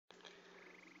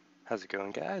How's it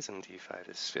going, guys? I'm D5.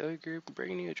 This is Failuregroup,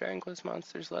 bringing you a Dragon Quest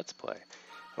Monsters Let's Play.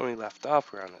 When we left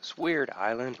off, we're on this weird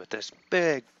island with this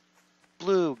big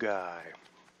blue guy.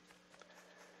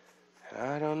 And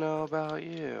I don't know about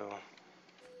you,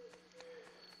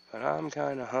 but I'm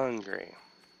kinda hungry.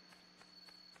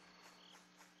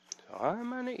 So I'm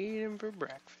gonna eat him for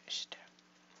breakfast.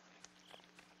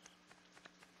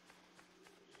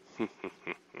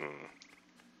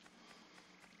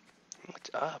 What's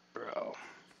up, bro?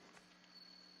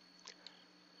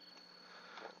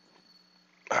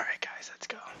 Alright, guys, let's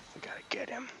go. We gotta get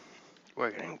him.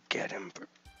 We're gonna get him for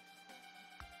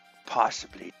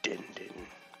possibly Din.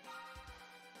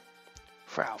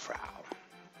 Frou.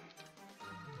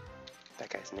 That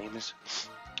guy's name is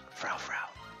Frou.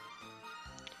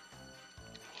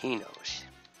 He knows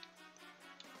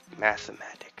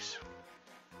mathematics.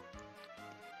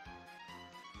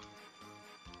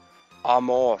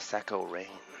 Amor Sacco Rain.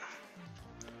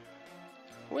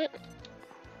 What?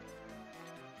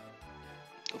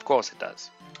 Of course it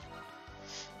does.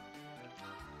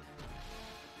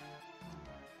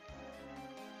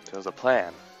 There's a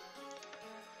plan.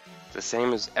 The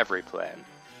same as every plan.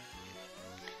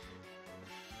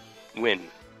 Win.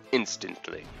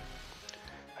 Instantly.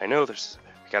 I know we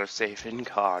gotta save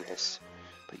Incarnus,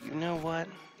 but you know what?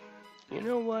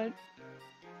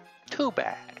 Too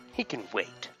bad. He can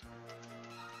wait.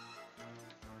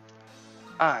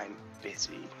 I'm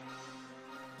busy.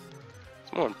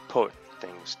 There's more important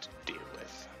things to deal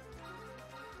with.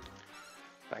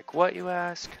 Like what, you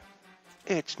ask?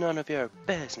 It's none of your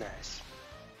business.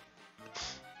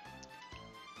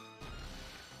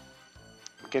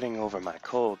 I'm getting over my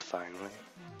cold finally.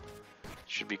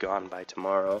 Should be gone by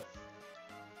tomorrow.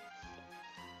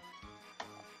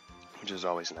 Which is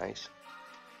always nice.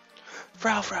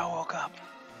 Frou woke up.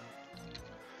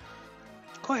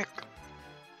 Quick!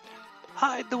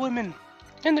 Hide the women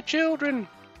and the children!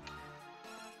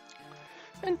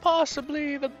 And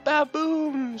possibly the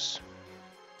baboons!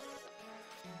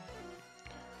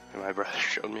 And my brother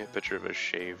showed me a picture of a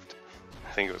shaved,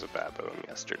 I think it was a baboon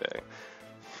yesterday.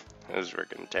 It was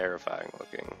freaking terrifying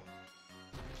looking.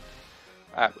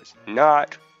 That was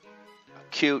not a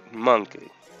cute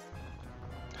monkey.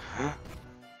 Huh?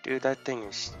 Dude, that thing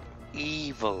is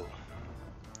evil.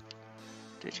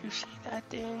 Did you see that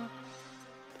thing?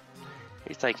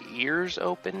 It's like ears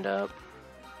opened up.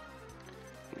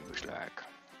 It was like,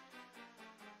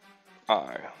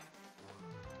 I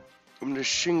am the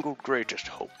single greatest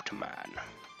hope to man.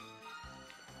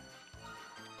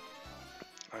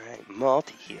 Alright,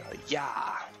 multi-heal,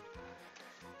 yeah.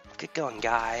 Get going,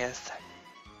 guys.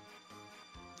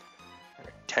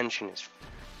 Our tension has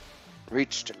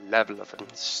reached a level of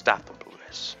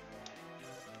unstoppableness.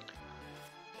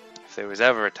 If there was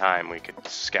ever a time we could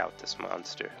scout this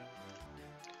monster,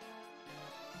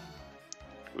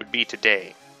 it would be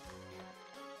today.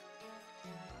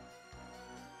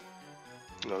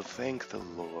 Oh, thank the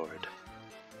Lord.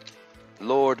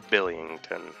 Lord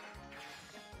Billington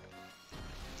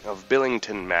of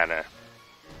Billington Manor,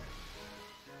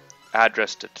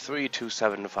 addressed at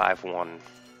 32751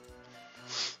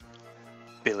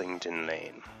 Billington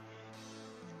Lane.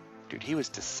 Dude, he was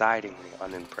decidedly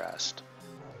unimpressed.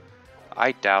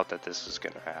 I doubt that this is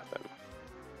gonna happen.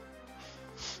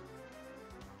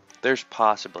 There's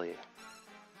possibly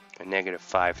a negative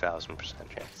 5,000%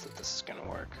 chance that this is gonna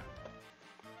work.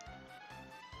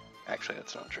 Actually,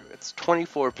 that's not true. It's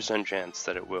 24% chance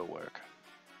that it will work.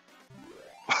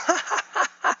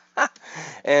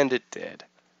 And it did.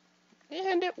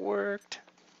 And it worked.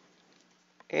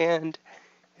 And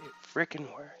it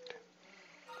frickin' worked.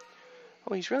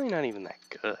 Oh, he's really not even that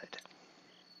good.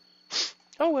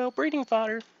 Oh well, breeding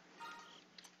fodder.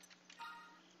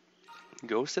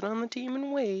 Go sit on the team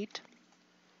and wait.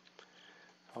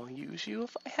 I'll use you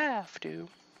if I have to.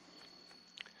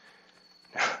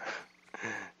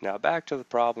 Now back to the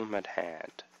problem at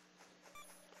hand.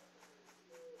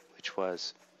 Which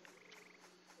was,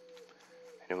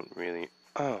 I don't really,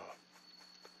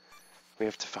 we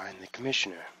have to find the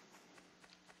commissioner.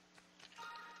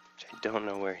 Which I don't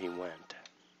know where he went.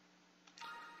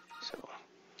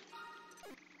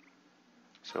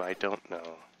 So I don't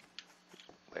know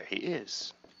where he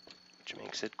is, which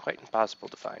makes it quite impossible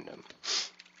to find him.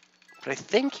 But I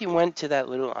think he went to that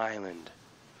little island.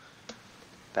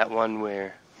 That one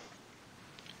where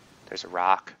there's a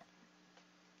rock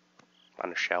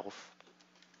on a shelf.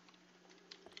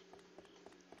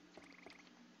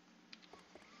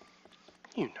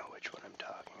 You know which one I'm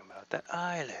talking about. That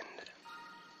island.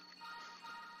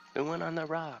 The one on the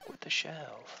rock with the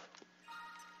shelf.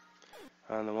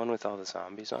 The one with all the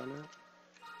zombies on it.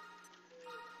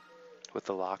 with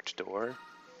the locked door.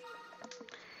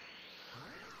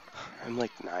 I'm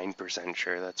like 9%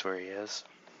 sure that's where he is.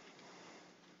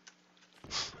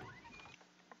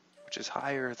 Which is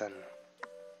higher than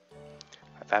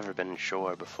I've ever been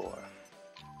sure before.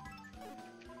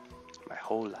 My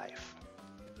whole life.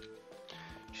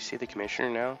 Did you see the commissioner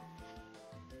now?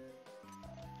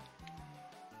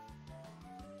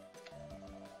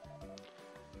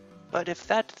 But if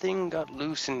that thing got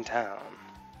loose in town,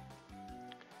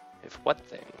 if what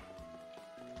thing?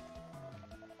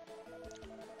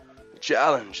 The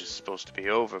challenge is supposed to be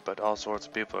over, but all sorts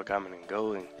of people are coming and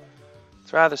going.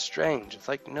 It's rather strange. It's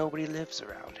like nobody lives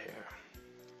around here.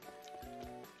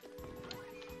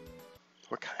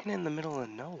 We're kind of in the middle of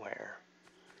nowhere.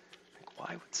 Like,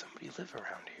 why would somebody live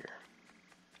around here?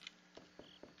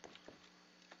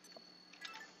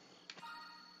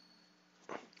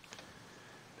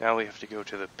 Now we have to go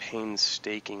to the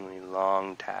painstakingly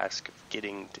long task of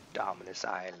getting to Dominus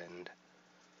Island.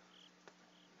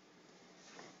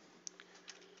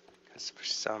 Because for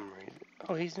some reason...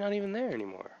 Oh, he's not even there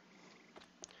anymore.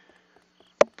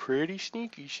 Pretty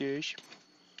sneaky, shish.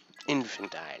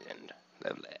 Infant Island.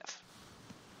 Level F.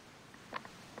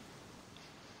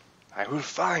 I will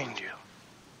find you.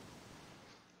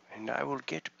 And I will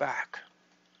get back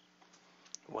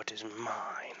what is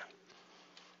mine.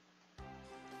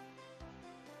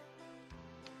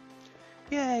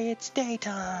 Yay, it's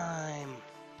daytime!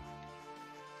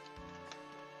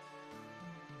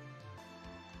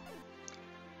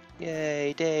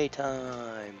 Yay,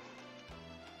 daytime!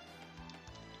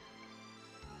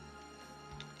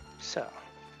 So,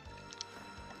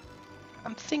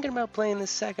 I'm thinking about playing the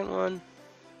second one.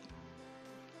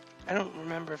 I don't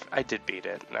remember if I did beat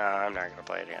it. No, I'm not gonna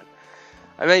play it again.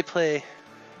 I may play...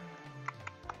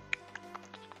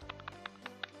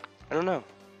 I don't know.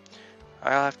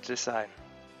 I'll have to decide.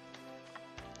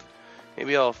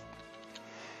 Maybe I'll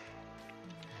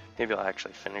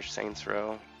actually finish Saints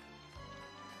Row.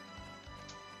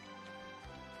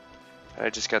 I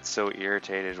just got so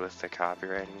irritated with the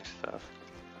copywriting stuff.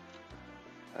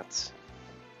 That's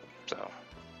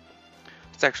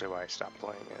actually why I stopped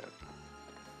playing it.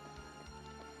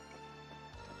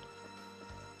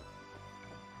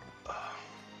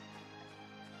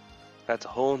 That's a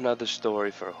whole nother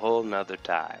story for a whole nother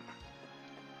time.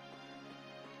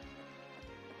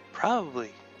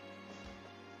 Probably.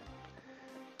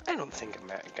 I don't think I'm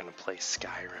gonna play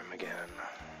Skyrim again.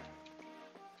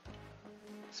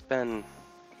 It's been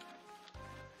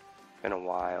a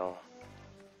while.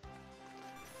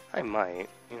 I might,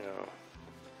 you know.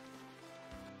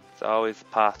 It's always a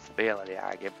possibility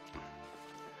I get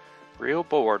real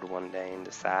bored one day and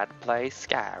decide to play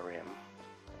Skyrim.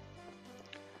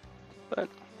 But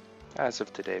as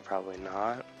of today, probably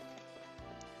not.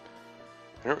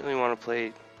 I don't really want to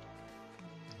play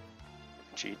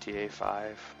GTA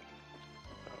 5.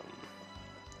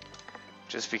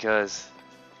 Just because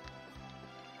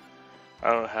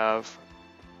I don't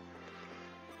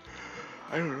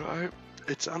know,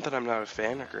 it's not that I'm not a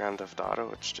fan of Grand Theft Auto,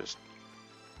 it's just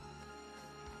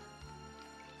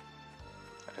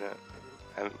I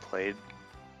haven't played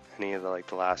any of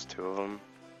the last two of them.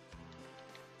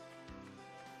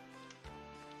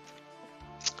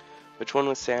 Which one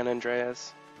was San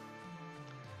Andreas?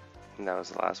 And that was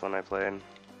the last one I played.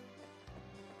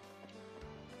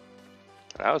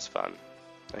 That was fun.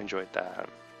 I enjoyed that.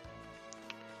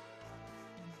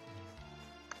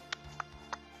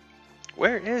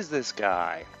 Where is this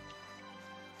guy?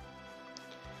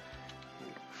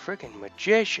 Friggin'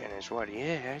 magician is what he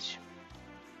is.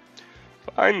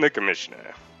 Find the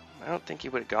commissioner. I don't think he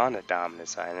would have gone to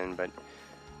Dominus Island, but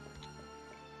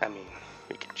I mean,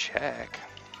 we can check.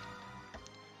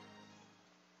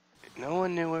 No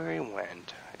one knew where he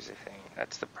went, is the thing.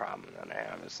 That's the problem that I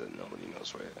have, is that nobody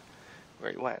knows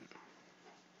where he went.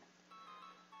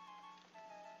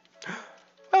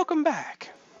 Welcome back.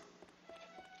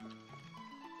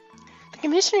 The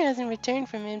commissioner hasn't returned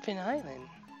from Infant Island.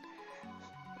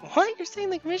 What? You're saying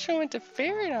the commissioner went to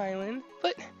Ferret Island?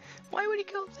 But why would he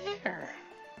go there?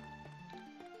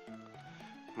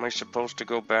 Am I supposed to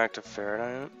go back to Ferret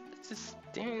Island? It's just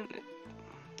staring.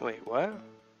 Wait, what?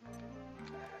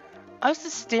 I was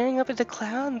just staring up at the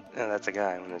cloud. Oh, that's a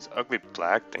guy when this ugly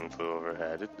black thing flew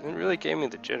overhead. It really gave me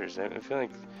the jitters. I feel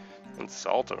like it's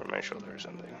salt over my shoulder or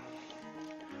something.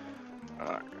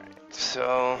 Alright,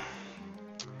 so...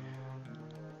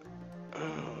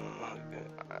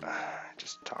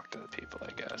 just talk to the people,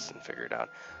 I guess, and figure it out.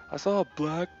 I saw a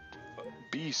black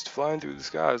beast flying through the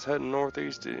skies, heading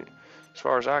northeast as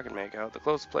far as I can make out. The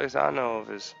closest place I know of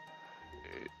is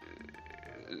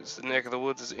the neck of the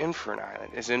woods is Infern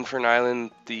Island. Is Infern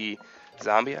Island the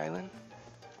Zombie Island?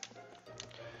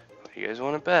 What do you guys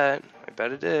want to bet? I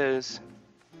bet it is.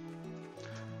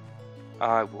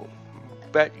 I will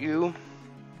bet you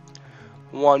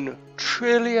 1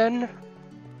 trillion.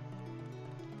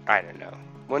 I don't know.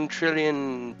 1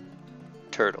 trillion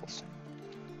turtles.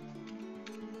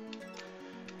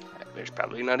 There's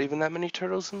probably not even that many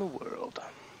turtles in the world.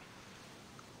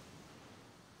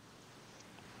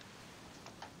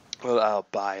 Well, I'll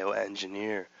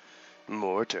bioengineer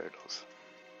more turtles.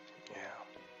 Yeah.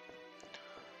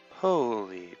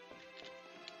 Holy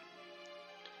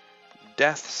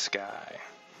death sky.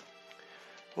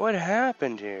 What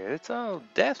happened here? It's all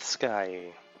death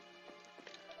sky-y.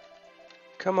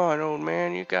 Come on, old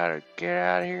man, you gotta get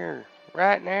out of here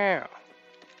right now.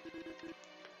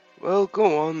 Well,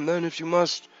 go on then if you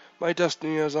must. My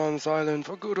destiny is on this island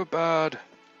for good or bad.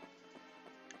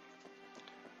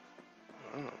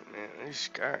 Oh man, it's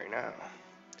scary now.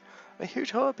 I hear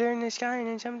tall up there in the sky and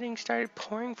then something started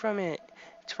pouring from it.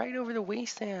 It's right over the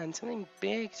wasteland. Something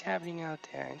big's happening out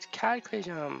there. It's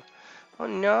cataclysm. Oh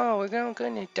no, we're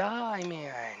gonna die,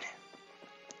 man.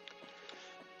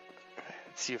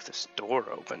 Let's see if this door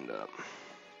opened up.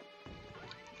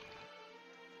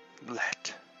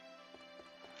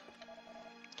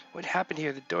 What happened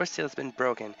here? The door seal's been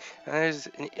broken, and there's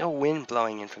an ill wind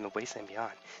blowing in from the wasteland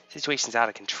beyond. The situation's out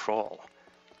of control.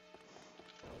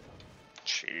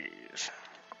 Jeez.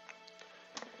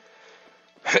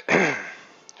 I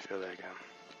feel like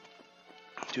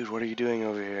dude, what are you doing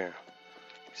over here?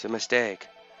 It's a mistake.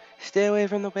 Stay away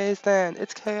from the wasteland.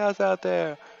 It's chaos out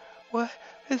there. What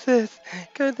is this?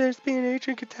 Could there be an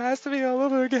ancient catastrophe all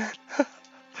over again?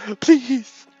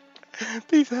 Please.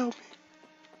 Please help me.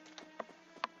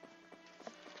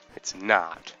 It's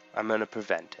not. I'm gonna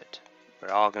prevent it. We're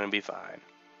all gonna be fine.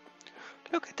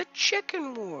 Look at the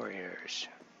chicken warriors.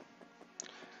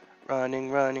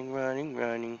 Running, running, running,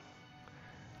 running.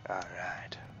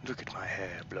 Alright. Look at my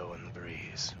hair blowing the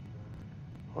breeze.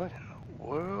 What in the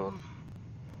world?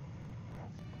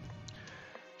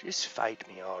 Just fight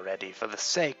me already for the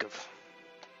sake of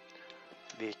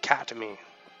the academy.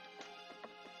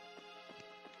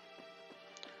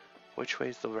 Which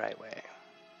way's the right way?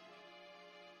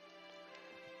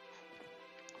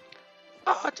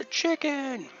 Oh, it's a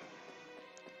chicken!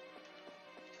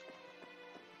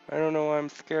 I don't know why I'm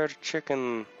scared of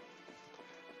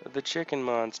the chicken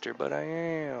monster, but I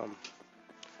am.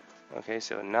 Okay,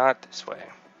 so not this way.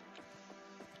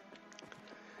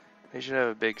 They should have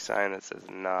a big sign that says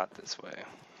not this way.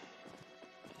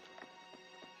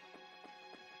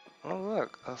 Oh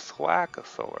look, a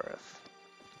Thwackosaurus.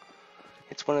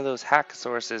 It's one of those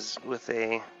hackasauruses with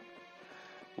a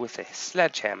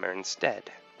sledgehammer instead.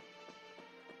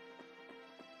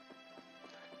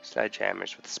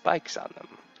 Sledgehammers with spikes on them.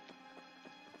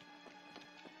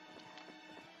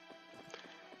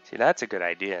 See, that's a good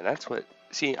idea. That's what.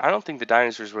 See, I don't think the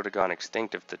dinosaurs would have gone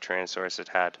extinct if the Tyrannosaurus had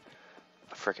had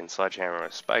a frickin' sledgehammer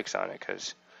with spikes on it,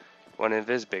 because one of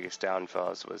his biggest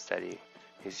downfalls was that he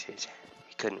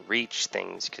couldn't reach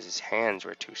things because his hands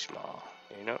were too small,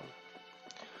 you know?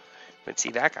 But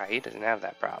see, that guy, he doesn't have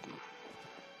that problem.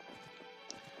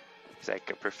 He's like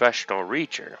a professional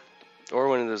reacher. Or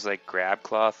one of those, like, grab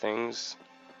claw things,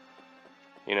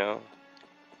 you know?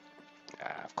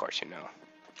 Of course you know.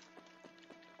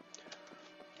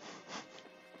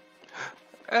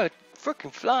 A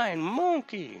frickin' flying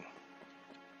monkey!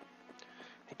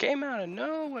 It came out of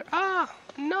nowhere. Ah!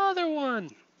 Another one!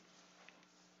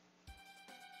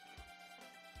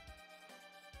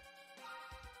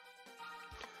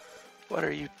 What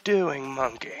are you doing,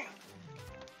 monkey?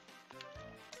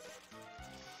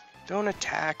 Don't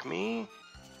attack me.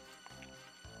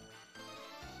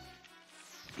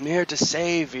 I'm here to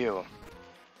save you.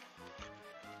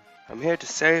 I'm here to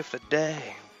save the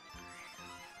day.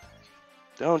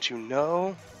 Don't you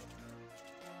know?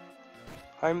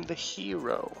 I'm the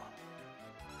hero.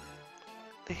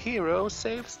 The hero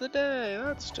saves the day.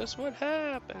 That's just what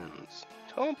happens.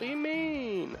 Don't be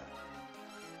mean.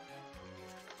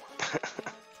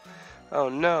 Oh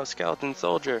no, skeleton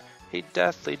soldier. He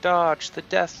deathly dodged the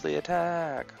deathly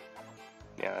attack.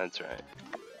 Yeah, that's right.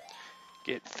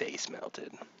 Get face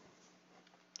melted.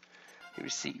 He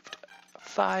received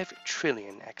 5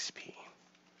 trillion XP.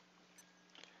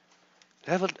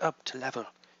 Leveled up to level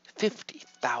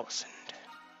 50,000.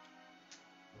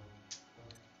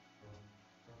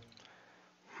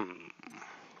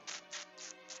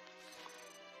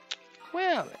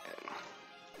 Well then,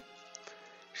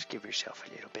 just give yourself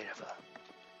a little bit of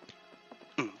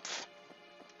a oomph.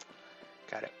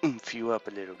 Gotta oomph you up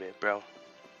a little bit, bro.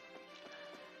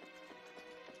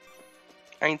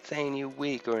 I ain't saying you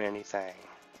weak or anything.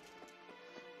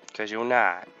 Because you're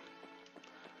not.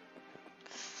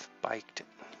 Spiked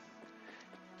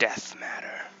death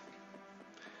matter.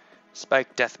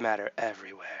 Spiked death matter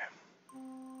everywhere.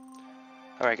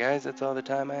 Alright guys, that's all the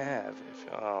time I have.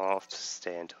 I'll have to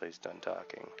stay until he's done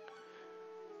talking.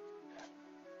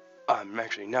 I'm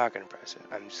actually not going to press it.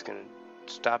 I'm just going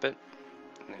to stop it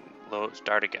and then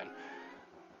start again.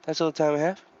 That's all the time I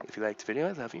have. If you liked the video,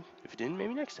 I love you. If you didn't,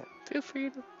 maybe next time. Feel free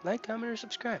to like, comment, or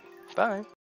subscribe. Bye.